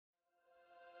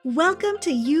Welcome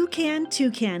to You Can, Too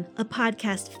Can, a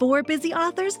podcast for busy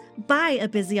authors by a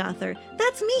busy author.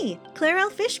 That's me, Claire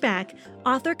L. Fishback,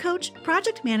 author coach,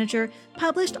 project manager,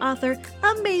 published author,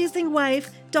 amazing wife,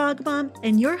 dog mom,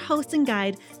 and your host and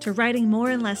guide to writing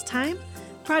more in less time,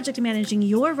 project managing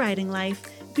your writing life,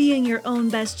 being your own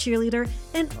best cheerleader,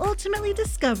 and ultimately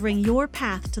discovering your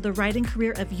path to the writing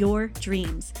career of your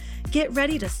dreams. Get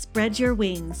ready to spread your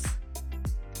wings.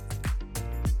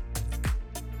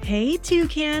 Hey,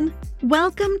 Toucan.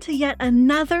 Welcome to yet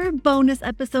another bonus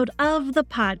episode of the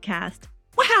podcast.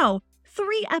 Wow,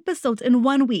 3 episodes in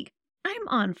 1 week. I'm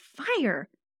on fire.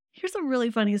 Here's a really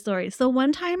funny story. So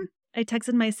one time I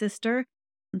texted my sister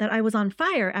that I was on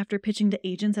fire after pitching to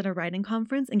agents at a writing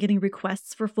conference and getting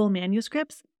requests for full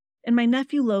manuscripts. And my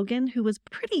nephew Logan, who was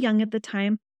pretty young at the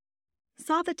time,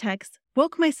 saw the text,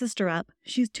 woke my sister up,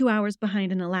 she's 2 hours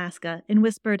behind in Alaska, and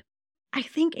whispered, "I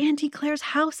think Auntie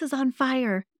Claire's house is on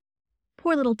fire."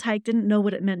 Poor little tyke didn't know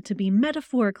what it meant to be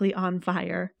metaphorically on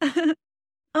fire.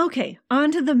 Okay,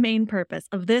 on to the main purpose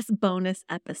of this bonus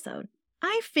episode.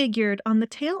 I figured on the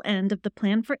tail end of the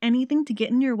Plan for Anything to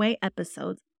Get in Your Way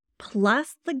episodes,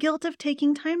 plus the Guilt of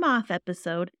Taking Time Off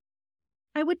episode,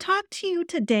 I would talk to you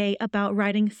today about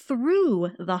writing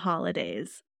through the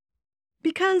holidays.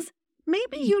 Because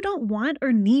maybe you don't want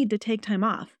or need to take time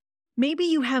off. Maybe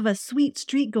you have a sweet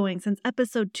streak going since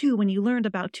episode 2 when you learned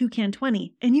about Toucan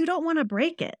 20 and you don't want to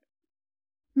break it.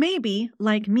 Maybe,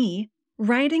 like me,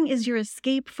 writing is your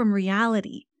escape from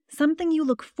reality, something you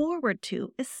look forward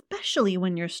to, especially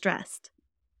when you're stressed.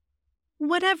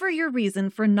 Whatever your reason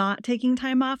for not taking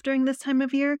time off during this time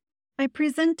of year, I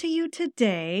present to you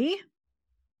today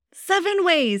 7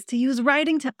 ways to use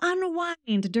writing to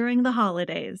unwind during the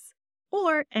holidays,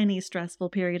 or any stressful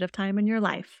period of time in your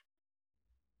life.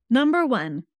 Number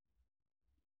 1,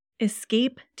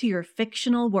 escape to your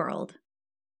fictional world.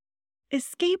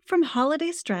 Escape from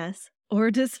holiday stress or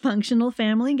dysfunctional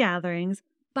family gatherings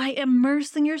by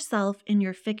immersing yourself in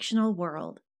your fictional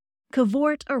world.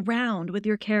 Cavort around with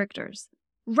your characters.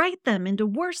 Write them into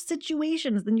worse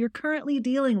situations than you're currently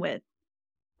dealing with.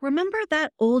 Remember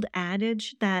that old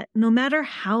adage that no matter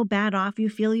how bad off you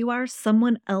feel you are,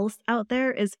 someone else out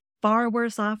there is far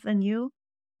worse off than you?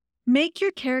 Make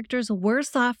your characters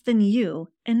worse off than you,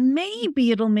 and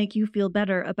maybe it'll make you feel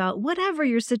better about whatever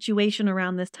your situation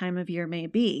around this time of year may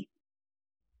be.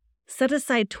 Set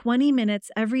aside 20 minutes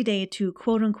every day to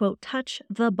quote-unquote touch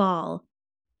the ball.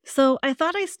 So I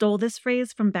thought I stole this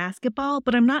phrase from basketball,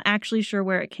 but I'm not actually sure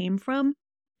where it came from.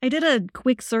 I did a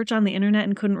quick search on the internet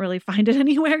and couldn't really find it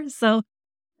anywhere, so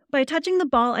by touching the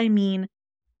ball, I mean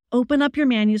open up your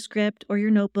manuscript or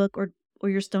your notebook or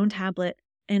your stone tablet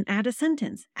and add a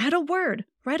sentence, add a word,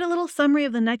 write a little summary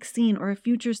of the next scene or a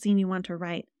future scene you want to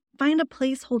write. Find a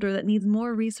placeholder that needs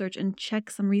more research and check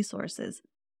some resources.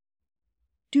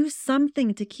 Do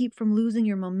something to keep from losing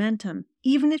your momentum,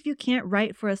 even if you can't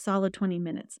write for a solid 20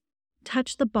 minutes.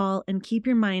 Touch the ball and keep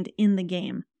your mind in the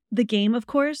game. The game, of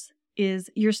course, is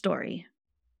your story.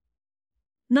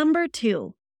 Number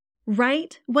 2,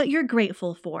 write what you're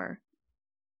grateful for.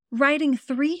 Writing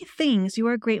 3 things you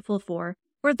are grateful for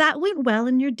or that went well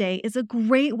in your day is a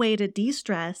great way to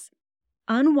de-stress,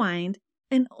 unwind,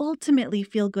 and ultimately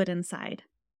feel good inside.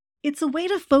 It's a way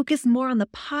to focus more on the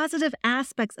positive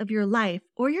aspects of your life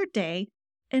or your day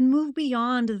and move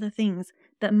beyond the things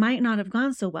that might not have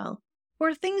gone so well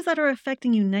or things that are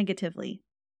affecting you negatively.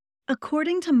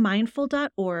 According to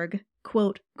mindful.org,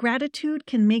 quote, gratitude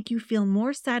can make you feel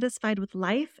more satisfied with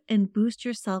life and boost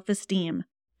your self-esteem,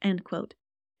 end quote.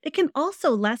 It can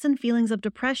also lessen feelings of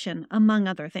depression, among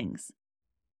other things.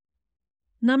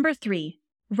 Number 3,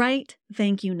 write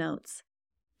thank you notes.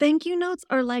 Thank you notes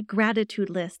are like gratitude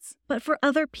lists, but for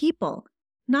other people.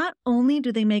 Not only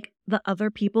do they make the other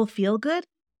people feel good,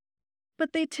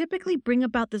 but they typically bring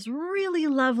about this really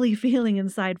lovely feeling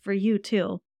inside for you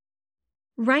too.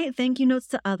 Write thank you notes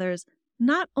to others,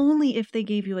 not only if they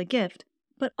gave you a gift,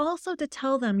 but also to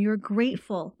tell them you're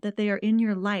grateful that they are in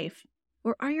your life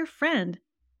or are your friend.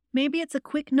 Maybe it's a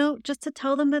quick note just to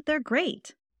tell them that they're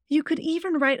great. You could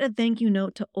even write a thank you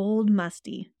note to Old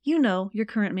Musty, your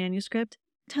current manuscript,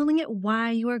 telling it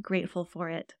why you are grateful for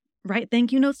it. Write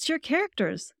thank you notes to your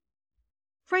characters.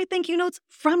 Write thank you notes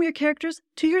from your characters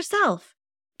to yourself.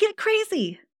 Get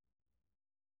crazy!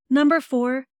 Number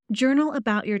 4, journal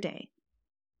about your day.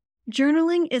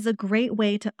 Journaling is a great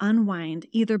way to unwind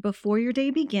either before your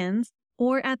day begins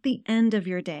or at the end of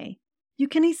your day. You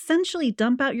can essentially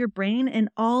dump out your brain and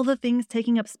all the things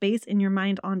taking up space in your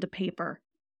mind onto paper.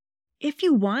 If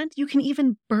you want, you can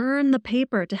even burn the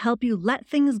paper to help you let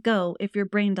things go if your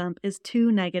brain dump is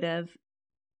too negative.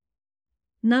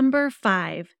 Number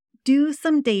 5, do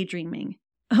some daydreaming.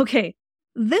 Okay,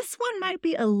 this one might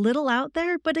be a little out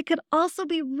there, but it could also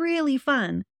be really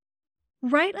fun.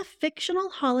 Write a fictional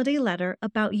holiday letter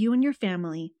about you and your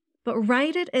family, but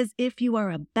write it as if you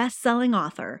are a best-selling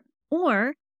author,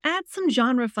 or add some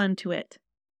genre fun to it.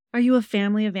 Are you a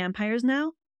family of vampires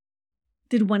now?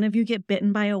 Did one of you get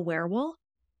bitten by a werewolf?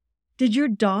 Did your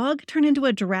dog turn into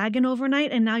a dragon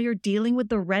overnight and now you're dealing with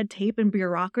the red tape and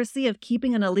bureaucracy of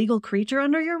keeping an illegal creature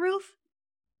under your roof?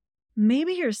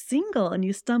 Maybe you're single and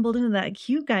you stumbled into that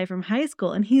cute guy from high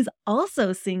school and he's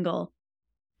also single.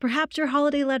 Perhaps your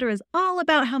holiday letter is all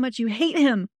about how much you hate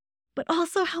him, but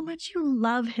also how much you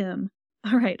love him.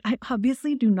 All right, I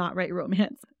obviously do not write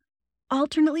romance.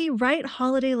 Alternately, write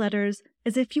holiday letters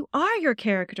as if you are your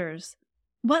characters.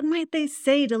 What might they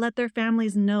say to let their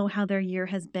families know how their year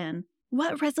has been?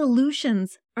 What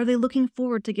resolutions are they looking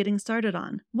forward to getting started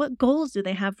on? What goals do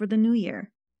they have for the new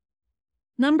year?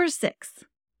 Number 6,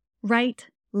 write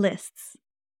lists.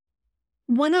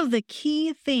 One of the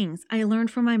key things I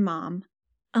learned from my mom,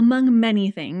 among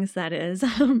many things that is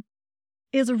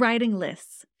writing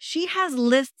lists. She has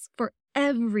lists for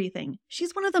everything.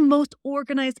 She's one of the most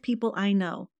organized people I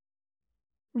know.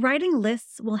 Writing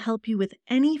lists will help you with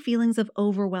any feelings of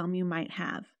overwhelm you might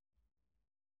have.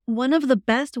 One of the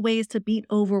best ways to beat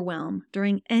overwhelm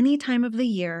during any time of the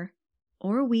year,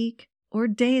 or week, or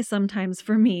day sometimes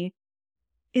for me,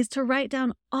 is to write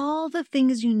down all the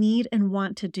things you need and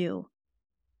want to do.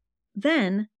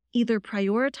 Then, either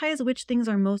prioritize which things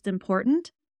are most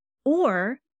important,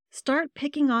 or start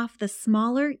picking off the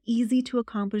smaller,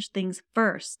 easy-to-accomplish things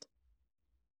first.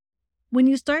 When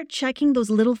you start checking those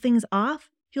little things off,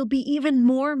 you'll be even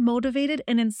more motivated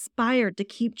and inspired to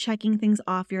keep checking things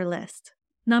off your list.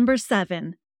 Number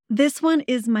 7. This one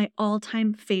is my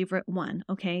all-time favorite one,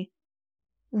 okay?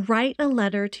 Write a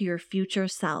letter to your future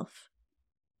self.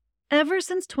 Ever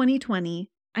since 2020,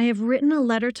 I have written a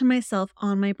letter to myself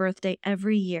on my birthday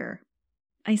every year.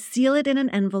 I seal it in an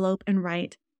envelope and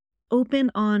write, "Open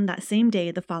on that same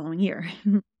day the following year,"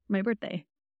 my birthday.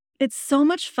 It's so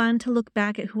much fun to look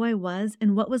back at who I was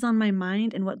and what was on my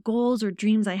mind and what goals or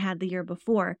dreams I had the year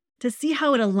before to see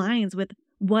how it aligns with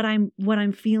what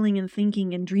I'm feeling and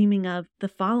thinking and dreaming of the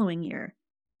following year,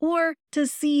 or to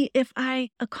see if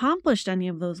I accomplished any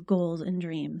of those goals and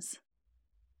dreams.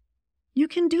 You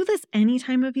can do this any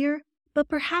time of year, but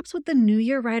perhaps with the new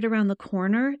year right around the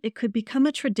corner, it could become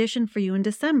a tradition for you in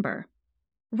December.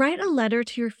 Write a letter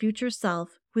to your future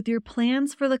self with your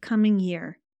plans for the coming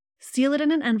year. Seal it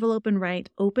in an envelope and write,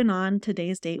 "Open on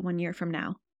today's date 1 year from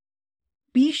now."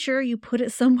 Be sure you put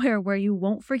it somewhere where you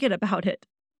won't forget about it.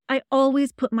 I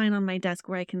always put mine on my desk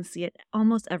where I can see it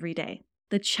almost every day.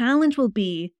 The challenge will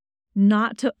be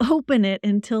not to open it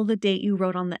until the date you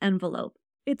wrote on the envelope.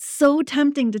 It's so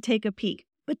tempting to take a peek,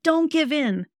 but don't give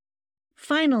in.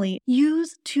 Finally,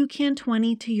 use Toucan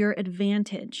 20 to your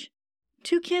advantage.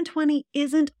 Toucan 20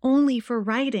 isn't only for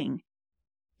writing.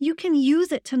 You can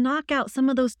use it to knock out some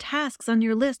of those tasks on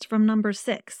your list from number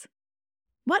 6.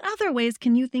 What other ways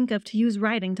can you think of to use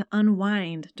writing to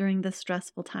unwind during this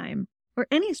stressful time, or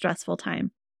any stressful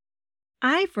time?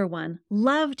 I, for one,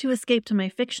 love to escape to my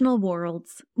fictional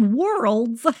worlds, and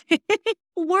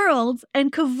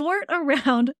cavort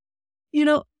around. You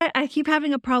know, I keep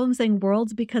having a problem saying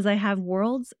worlds because I have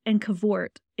worlds and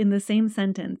cavort in the same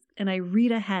sentence, and I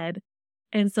read ahead,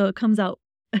 and so it comes out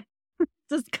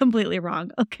just completely wrong,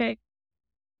 okay?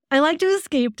 I like to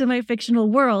escape to my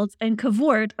fictional worlds and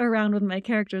cavort around with my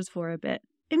characters for a bit.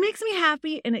 It makes me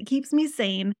happy and it keeps me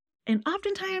sane, and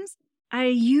oftentimes I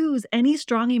use any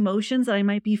strong emotions that I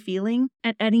might be feeling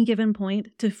at any given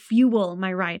point to fuel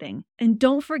my writing. And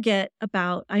don't forget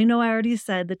about, I know I already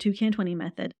said the Toucan 20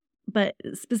 method, but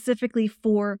specifically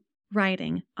for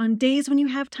writing. On days when you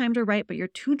have time to write but you're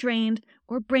too drained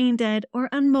or brain dead or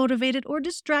unmotivated or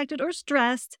distracted or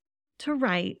stressed to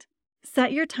write,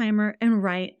 set your timer and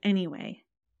write anyway.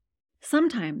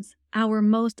 Sometimes our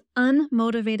most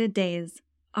unmotivated days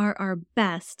are our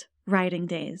best writing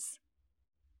days.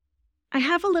 I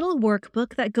have a little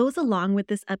workbook that goes along with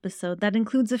this episode that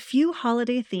includes a few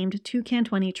holiday-themed Toucan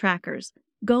 20 trackers.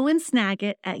 Go and snag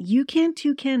it at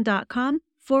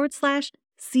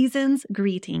youkantoucan.com/seasons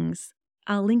greetings.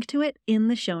 I'll link to it in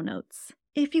the show notes.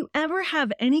 If you ever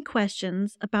have any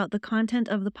questions about the content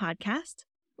of the podcast,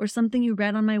 or something you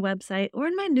read on my website or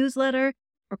in my newsletter,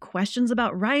 or questions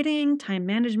about writing, time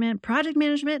management, project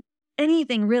management,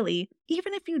 anything really,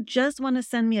 even if you just want to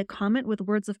send me a comment with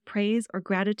words of praise or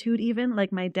gratitude even,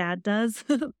 like my dad does,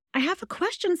 I have a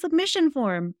question submission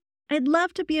form. I'd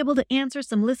love to be able to answer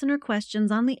some listener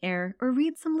questions on the air or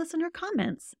read some listener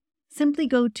comments. Simply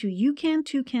go to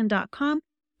youkantoucan.com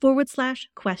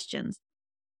 /questions.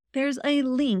 There's a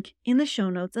link in the show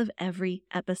notes of every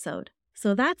episode.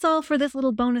 So that's all for this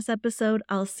little bonus episode.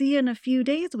 I'll see you in a few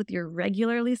days with your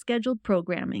regularly scheduled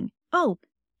programming. Oh,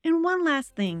 and one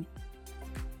last thing.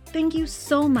 Thank you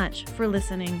so much for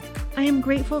listening. I am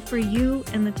grateful for you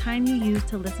and the time you use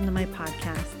to listen to my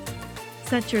podcast.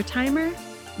 Set your timer,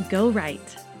 go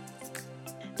right.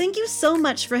 Thank you so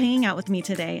much for hanging out with me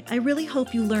today. I really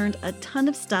hope you learned a ton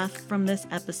of stuff from this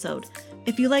episode.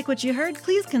 If you like what you heard,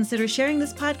 please consider sharing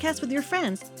this podcast with your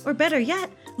friends, or better yet,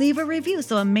 leave a review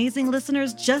so amazing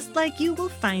listeners just like you will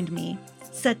find me.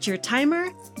 Set your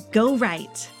timer, go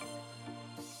right.